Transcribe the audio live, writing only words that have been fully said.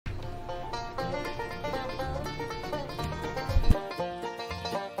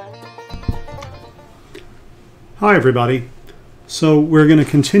Hi everybody. So we're going to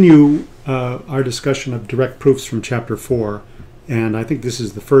continue our discussion of direct proofs from Chapter 4, and I think this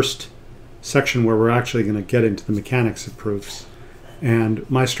is the first section where we're actually going to get into the mechanics of proofs. And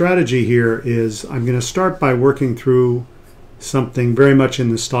my strategy here is I'm going to start by working through something very much in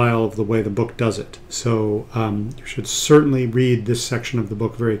the style of the way the book does it. So you should certainly read this section of the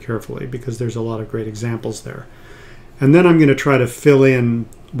book very carefully because there's a lot of great examples there. And then I'm going to try to fill in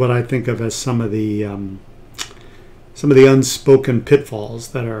what I think of as some of the unspoken pitfalls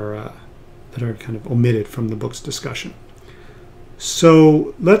that are kind of omitted from the book's discussion.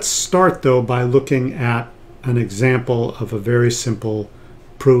 So let's start though by looking at an example of a very simple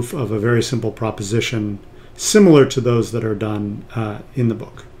proof of a very simple proposition similar to those that are done in the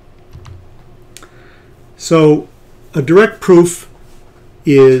book. So a direct proof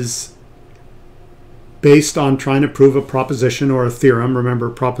is based on trying to prove a proposition or a theorem. Remember,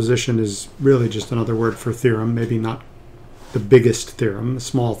 proposition is really just another word for theorem, maybe not the biggest theorem, a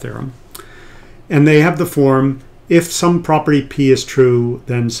small theorem. And they have the form, if some property P is true,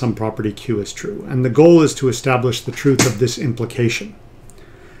 then some property Q is true. And the goal is to establish the truth of this implication.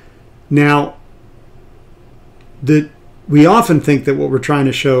 Now, we often think that what we're trying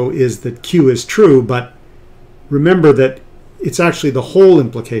to show is that Q is true, but remember that it's actually the whole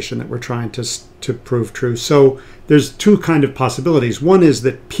implication that we're trying to prove true. So there's two kind of possibilities. One is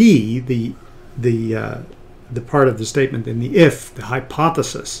that P, the part of the statement in the if, the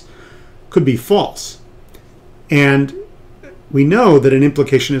hypothesis, could be false. And we know that an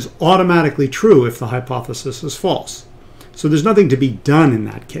implication is automatically true if the hypothesis is false. So there's nothing to be done in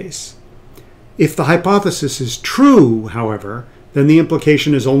that case. If the hypothesis is true, however, then the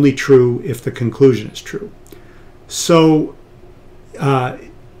implication is only true if the conclusion is true. So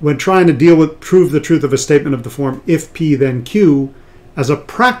when trying to prove the truth of a statement of the form if P then Q, as a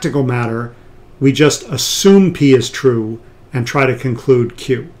practical matter, we just assume P is true and try to conclude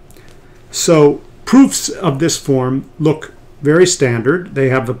Q. So proofs of this form look very standard. They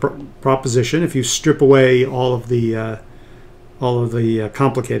have the proposition. If you strip away all of the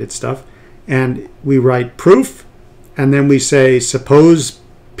complicated stuff, and we write proof, and then we say suppose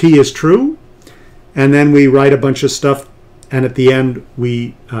P is true, and then we write a bunch of stuff, and at the end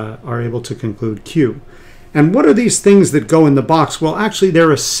we are able to conclude Q. And what are these things that go in the box? Well, actually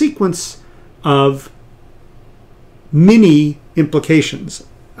they're a sequence of mini implications.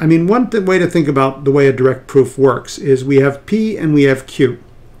 I mean, one way to think about the way a direct proof works is we have P and we have Q.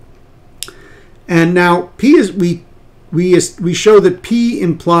 And now P is we show that P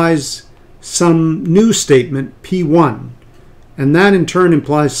implies some new statement P1, and that in turn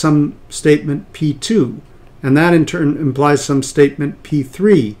implies some statement P2, and that in turn implies some statement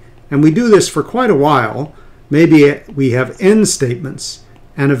P3. And we do this for quite a while. Maybe we have n statements,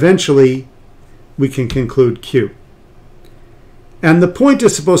 and eventually we can conclude Q. And the point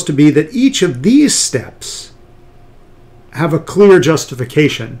is supposed to be that each of these steps have a clear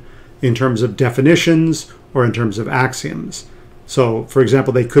justification in terms of definitions or in terms of axioms. So, for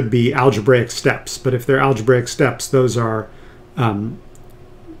example, they could be algebraic steps, but if they're algebraic steps, those are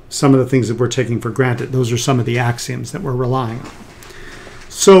some of the things that we're taking for granted. Those are some of the axioms that we're relying on.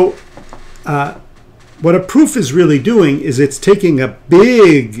 So what a proof is really doing is it's taking a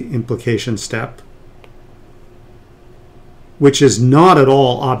big implication step, which is not at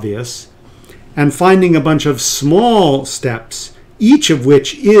all obvious, and finding a bunch of small steps, each of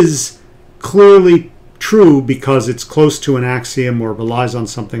which is clearly true because it's close to an axiom or relies on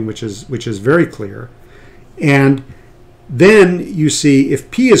something which is very clear. And then you see if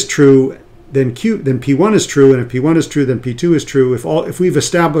P is true, then P1 is true, and if P1 is true, then P2 is true. If we've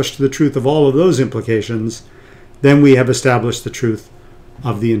established the truth of all of those implications, then we have established the truth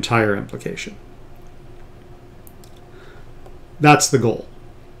of the entire implication. That's the goal.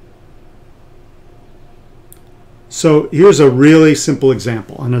 So here's a really simple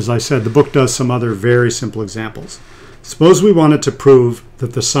example. And as I said, the book does some other very simple examples. Suppose we wanted to prove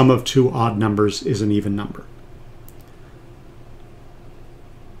that the sum of two odd numbers is an even number.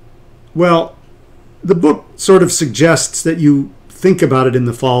 Well, the book sort of suggests that you think about it in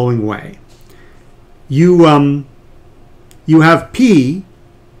the following way. You have P,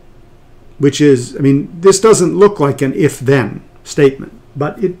 which is, I mean, this doesn't look like an if-then statement,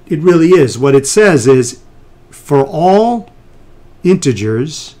 but it really is. What it says is, for all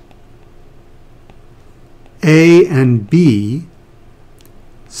integers a and b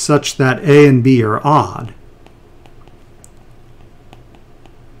such that a and b are odd,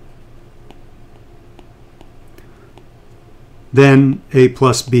 then a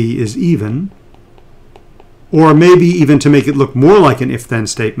plus b is even. Or maybe even to make it look more like an if-then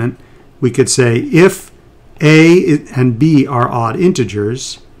statement, we could say if A and B are odd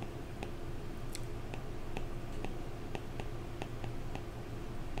integers,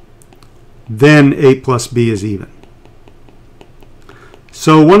 then A plus B is even.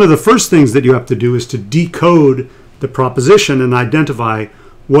 So one of the first things that you have to do is to decode the proposition and identify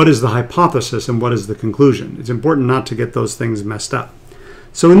what is the hypothesis and what is the conclusion. It's important not to get those things messed up.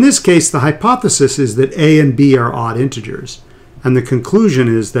 So in this case, the hypothesis is that A and B are odd integers, and the conclusion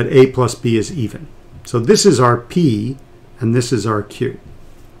is that A plus B is even. So this is our P, and this is our Q.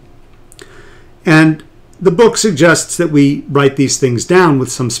 And the book suggests that we write these things down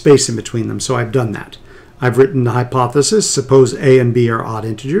with some space in between them, so I've done that. I've written the hypothesis, suppose A and B are odd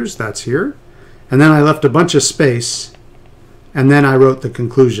integers, that's here. And then I left a bunch of space, and then I wrote the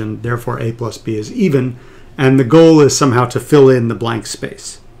conclusion, therefore A plus B is even, and the goal is somehow to fill in the blank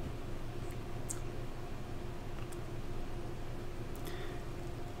space.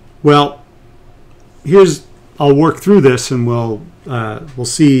 Well, I'll work through this, and we'll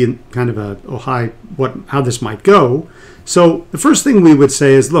see in kind of how this might go. So the first thing we would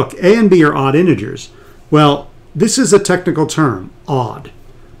say is, look, A and B are odd integers. Well, this is a technical term, odd.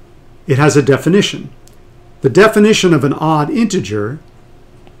 It has a definition. The definition of an odd integer,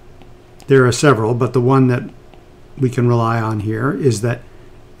 there are several, but the one that we can rely on here is that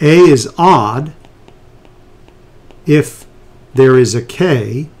A is odd if there is a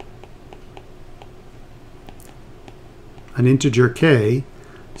k, an integer k,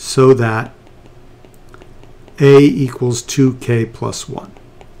 so that A equals 2k plus 1.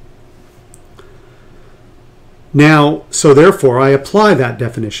 Now, so therefore, I apply that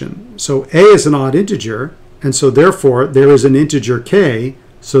definition. So A is an odd integer, and so therefore, there is an integer k,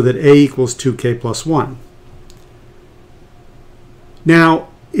 so that A equals 2k plus 1. Now,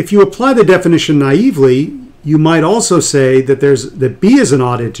 if you apply the definition naively, you might also say that B is an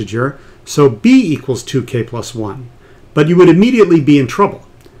odd integer, so B equals 2k plus 1. But you would immediately be in trouble,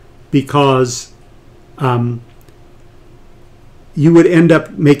 because you would end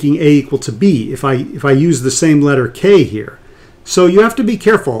up making A equal to B if I use the same letter K here. So you have to be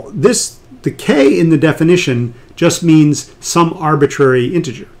careful. The K in the definition just means some arbitrary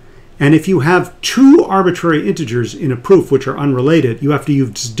integer. And if you have two arbitrary integers in a proof which are unrelated, you have to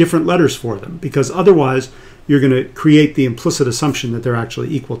use different letters for them, because otherwise you're going to create the implicit assumption that they're actually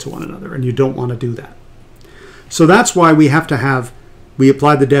equal to one another, and you don't want to do that. So that's why we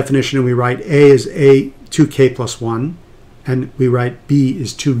apply the definition and we write A is 2k plus 1, and we write B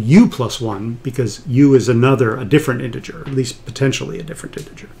is 2u plus 1, because u is a different integer, at least potentially a different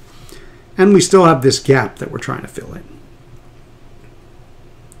integer. And we still have this gap that we're trying to fill in.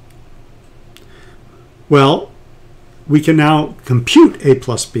 Well, we can now compute A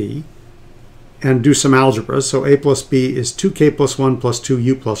plus B and do some algebra. So A plus B is 2k plus 1 plus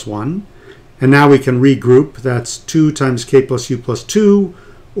 2u plus 1. And now we can regroup. That's 2 times k plus u plus 2,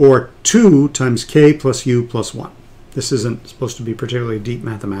 or 2 times k plus u plus 1. This isn't supposed to be particularly deep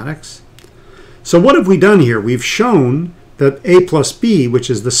mathematics. So what have we done here? We've shown that A plus B, which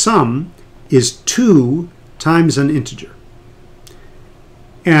is the sum, is 2 times an integer.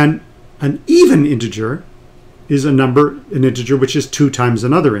 And an even integer is an integer which is 2 times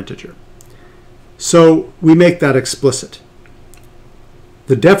another integer. So we make that explicit.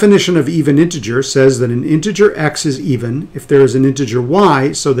 The definition of even integer says that an integer x is even if there is an integer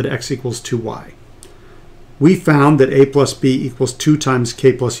y so that x equals 2y. We found that A plus B equals 2 times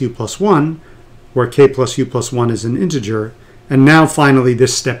k plus u plus 1, where k plus u plus 1 is an integer. And now finally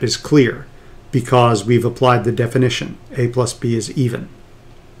this step is clear, because we've applied the definition. A plus B is even.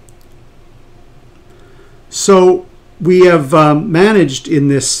 So we have managed in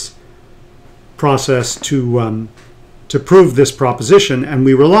this process to prove this proposition, and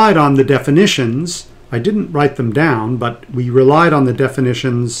we relied on the definitions. I didn't write them down, but we relied on the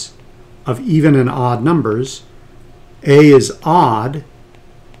definitions of even and odd numbers. A is odd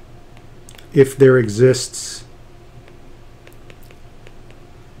if there exists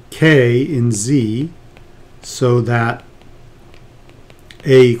k in Z, so that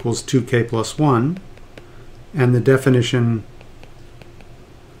A equals 2k plus 1. And the definition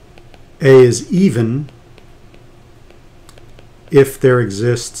A is even if there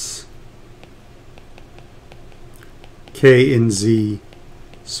exists k in Z,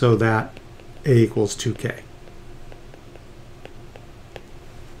 so that A equals 2k.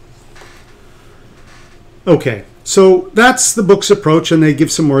 Okay, so that's the book's approach, and they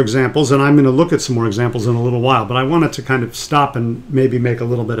give some more examples, and I'm going to look at some more examples in a little while, but I wanted to kind of stop and maybe make a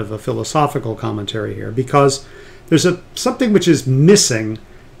little bit of a philosophical commentary here, because there's something which is missing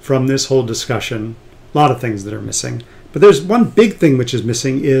from this whole discussion. A lot of things that are missing, but there's one big thing which is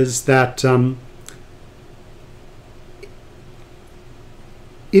missing, is that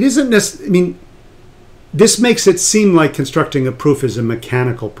it isn't necessarily, I mean, this makes it seem like constructing a proof is a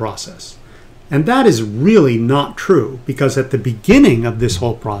mechanical process. And that is really not true, because at the beginning of this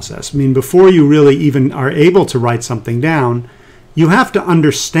whole process, I mean, before you really even are able to write something down, you have to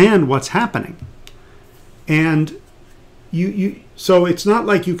understand what's happening. And so it's not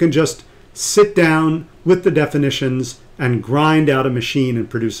like you can just sit down with the definitions and grind out a machine and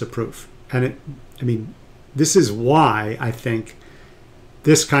produce a proof. And I mean, this is why I think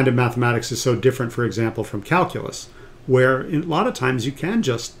this kind of mathematics is so different, for example, from calculus, where a lot of times you can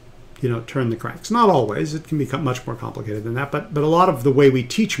just, turn the cranks. Not always. It can become much more complicated than that. But a lot of the way we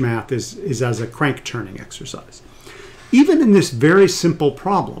teach math is as a crank turning exercise. Even in this very simple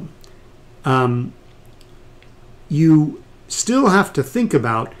problem, you still have to think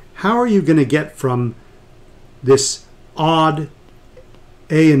about how are you going to get from this odd,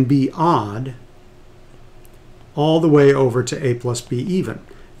 A and B odd, all the way over to A plus B even.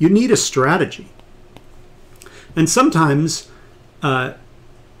 You need a strategy. And sometimes,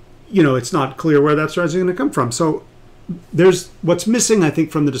 it's not clear where that strategy is going to come from. So what's missing, I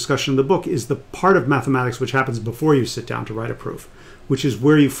think, from the discussion of the book is the part of mathematics which happens before you sit down to write a proof, which is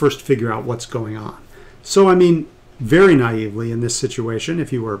where you first figure out what's going on. So, I mean, very naively in this situation,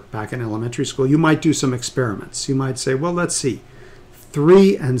 if you were back in elementary school, you might do some experiments. You might say, well, let's see.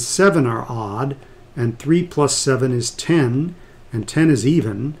 3 and 7 are odd, and 3 plus 7 is 10, and 10 is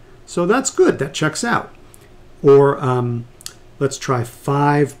even. So that's good. That checks out. Or let's try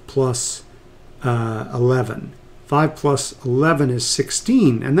 5 plus 11. 5 plus 11 is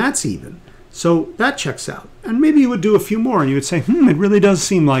 16, and that's even. So that checks out. And maybe you would do a few more, and you would say, it really does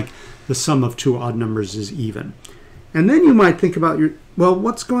seem like the sum of two odd numbers is even. And then you might think about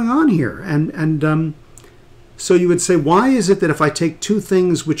what's going on here? And so you would say, why is it that if I take two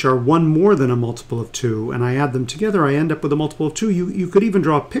things which are one more than a multiple of 2 and I add them together, I end up with a multiple of 2? You could even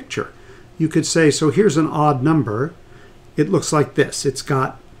draw a picture. You could say, so here's an odd number. It looks like this. It's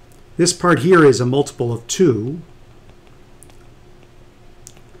got, this part here is a multiple of 2.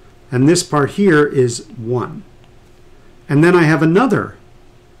 And this part here is 1. And then I have another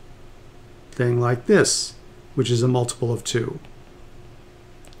thing like this, which is a multiple of 2.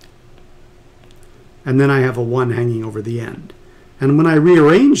 And then I have a 1 hanging over the end. And when I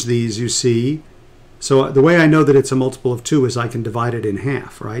rearrange these, you see, so the way I know that it's a multiple of 2 is I can divide it in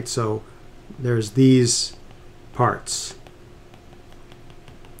half, right? So there's these parts.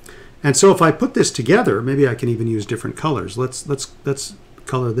 And so if I put this together, maybe I can even use different colors. Let's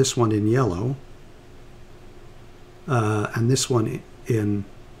color this one in yellow, and this one in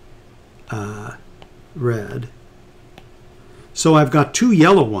red. So I've got two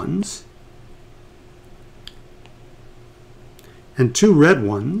yellow ones and two red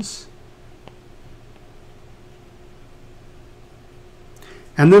ones.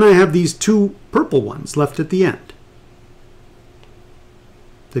 And then I have these two purple ones left at the end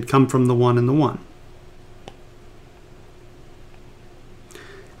that come from the 1 and the 1.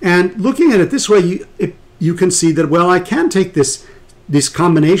 And looking at it this way, you can see that, well, I can take this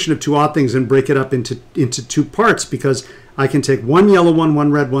combination of two odd things and break it up into two parts, because I can take one yellow one,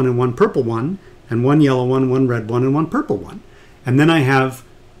 one red one, and one purple one, and one yellow one, one red one, and one purple one. And then I have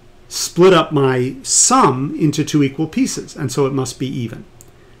split up my sum into two equal pieces, and so it must be even.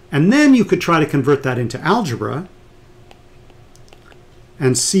 And then you could try to convert that into algebra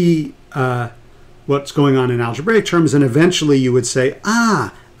and see what's going on in algebraic terms, and eventually you would say,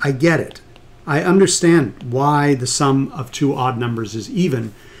 I get it. I understand why the sum of two odd numbers is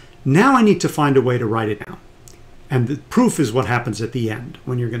even. Now I need to find a way to write it down. And the proof is what happens at the end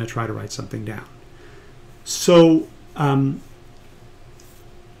when you're going to try to write something down. So I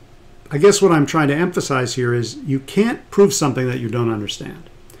guess what I'm trying to emphasize here is you can't prove something that you don't understand.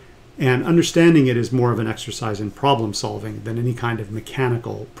 And understanding it is more of an exercise in problem solving than any kind of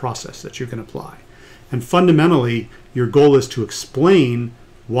mechanical process that you can apply. And fundamentally, your goal is to explain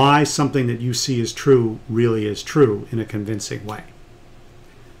why something that you see as true really is true in a convincing way.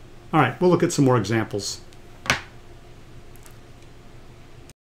 All right, we'll look at some more examples